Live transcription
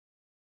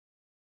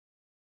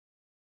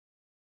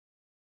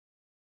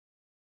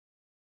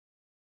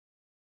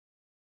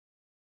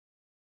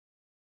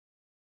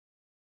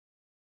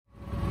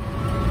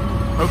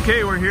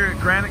Okay, we're here at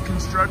Granite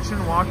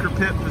Construction Walker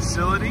Pit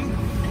facility.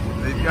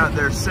 They've got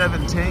their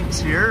 7 tanks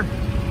here,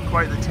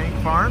 quite the tank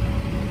farm.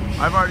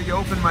 I've already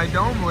opened my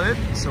dome lid,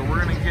 so we're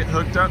gonna get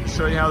hooked up and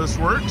show you how this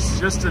works.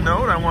 Just a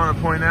note I wanna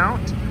point out,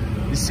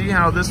 you see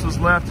how this was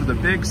left with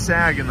a big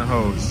sag in the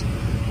hose.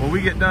 When we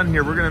get done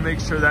here, we're gonna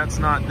make sure that's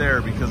not there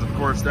because of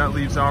course that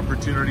leaves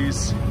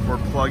opportunities for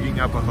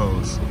plugging up a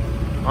hose.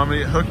 I'm gonna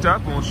get hooked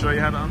up and we'll show you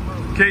how to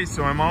unload. Okay,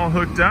 so I'm all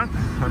hooked up.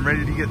 I'm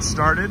ready to get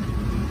started.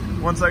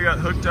 Once I got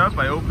hooked up,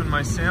 I opened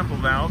my sample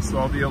valve so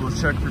I'll be able to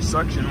check for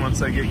suction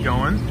once I get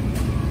going.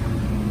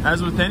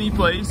 As with any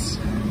place,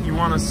 you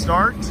want to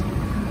start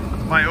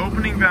by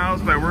opening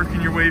valves by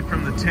working your way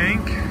from the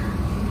tank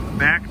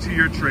back to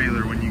your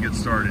trailer when you get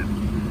started.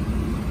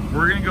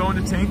 We're going to go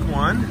into tank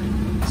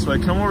 1. So I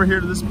come over here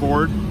to this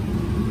board,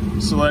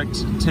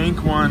 select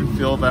tank 1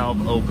 fill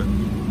valve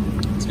open.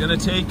 It's going to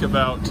take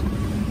about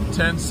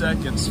 10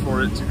 seconds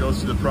for it to go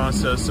through the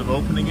process of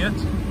opening it.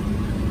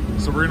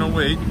 So we're gonna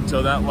wait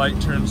until that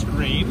light turns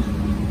green.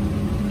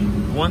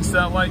 Once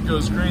that light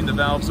goes green, the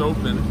valve's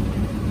open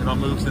and I'll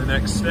move to the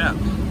next step.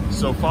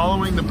 So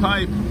following the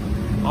pipe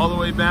all the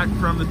way back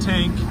from the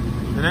tank,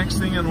 the next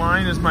thing in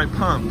line is my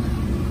pump.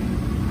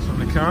 So I'm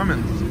gonna come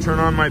and turn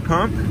on my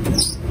pump.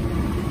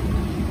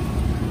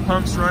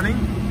 Pump's running.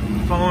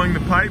 Following the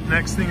pipe,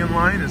 next thing in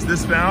line is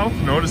this valve.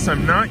 Notice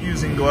I'm not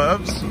using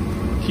gloves.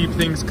 Keep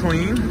things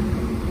clean.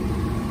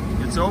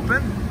 It's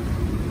open.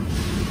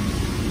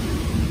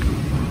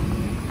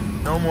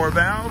 No more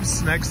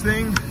valves. Next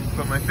thing,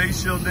 put my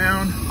face shield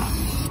down.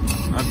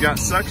 I've got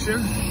suction.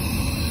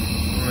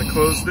 I'm gonna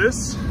close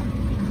this.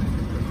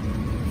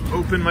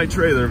 Open my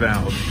trailer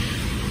valve.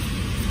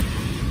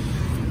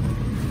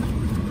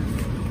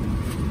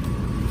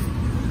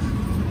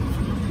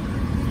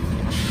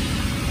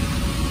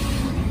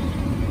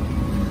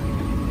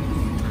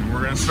 And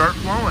we're gonna start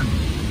flowing.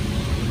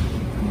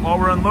 While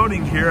we're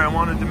unloading here, I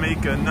wanted to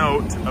make a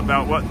note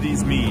about what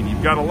these mean.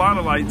 You've got a lot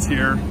of lights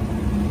here.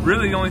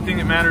 Really the only thing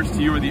that matters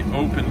to you are the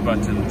open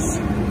buttons.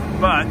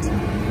 But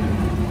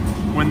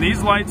when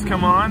these lights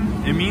come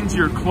on, it means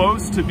you're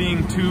close to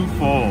being too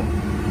full.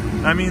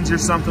 That means you're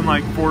something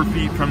like 4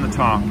 feet from the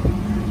top.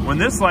 When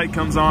this light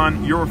comes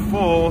on, you're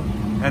full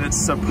and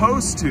it's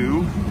supposed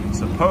to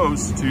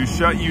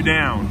shut you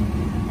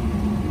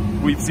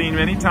down. We've seen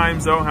many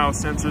times though how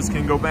sensors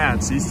can go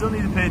bad, so you still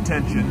need to pay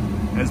attention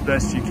as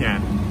best you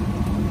can.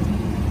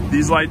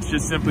 These lights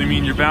just simply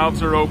mean your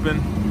valves are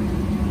open.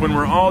 When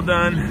we're all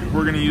done,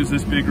 we're gonna use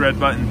this big red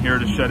button here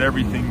to shut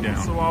everything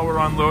down. So while we're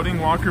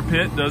unloading, Walker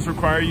Pit does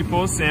require you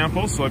pull a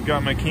sample. So I've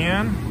got my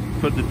can,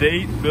 put the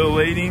date, bill of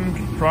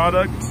lading,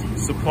 product,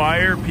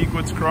 supplier,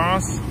 Pequot's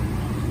Cross.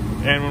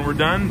 And when we're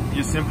done,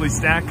 you simply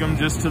stack them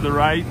just to the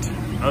right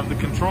of the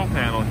control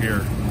panel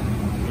here.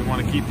 We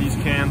wanna keep these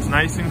cans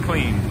nice and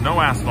clean,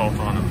 no asphalt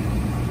on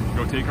them.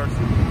 Go take our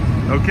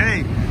sample.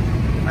 Okay,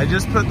 I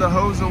just put the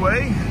hose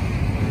away.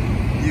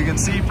 You can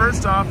see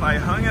first off, I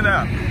hung it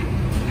up.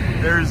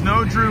 There's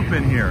no droop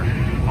in here.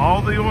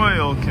 All the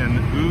oil can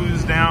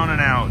ooze down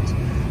and out.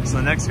 So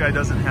the next guy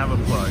doesn't have a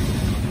plug.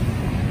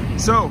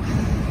 So,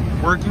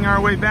 working our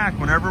way back,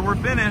 whenever we're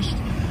finished,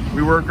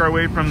 we work our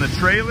way from the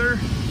trailer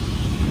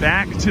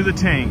back to the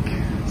tank.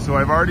 So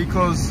I've already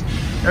closed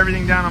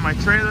everything down on my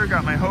trailer,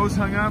 got my hose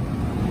hung up.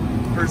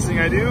 First thing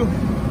I do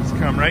is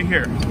come right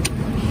here,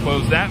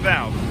 close that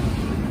valve.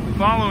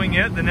 Following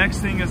it, the next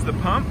thing is the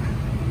pump.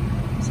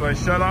 So I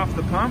shut off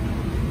the pump.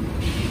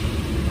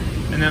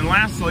 And then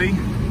lastly,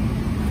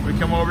 we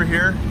come over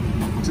here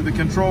to the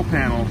control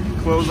panel.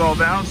 Close all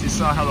valves. You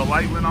saw how the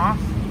light went off.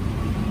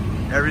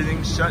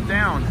 Everything's shut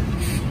down.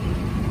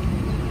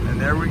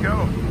 And there we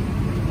go.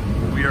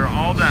 We are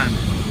all done.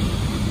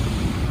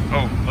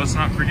 Oh, let's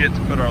not forget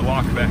to put our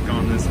lock back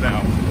on this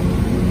valve.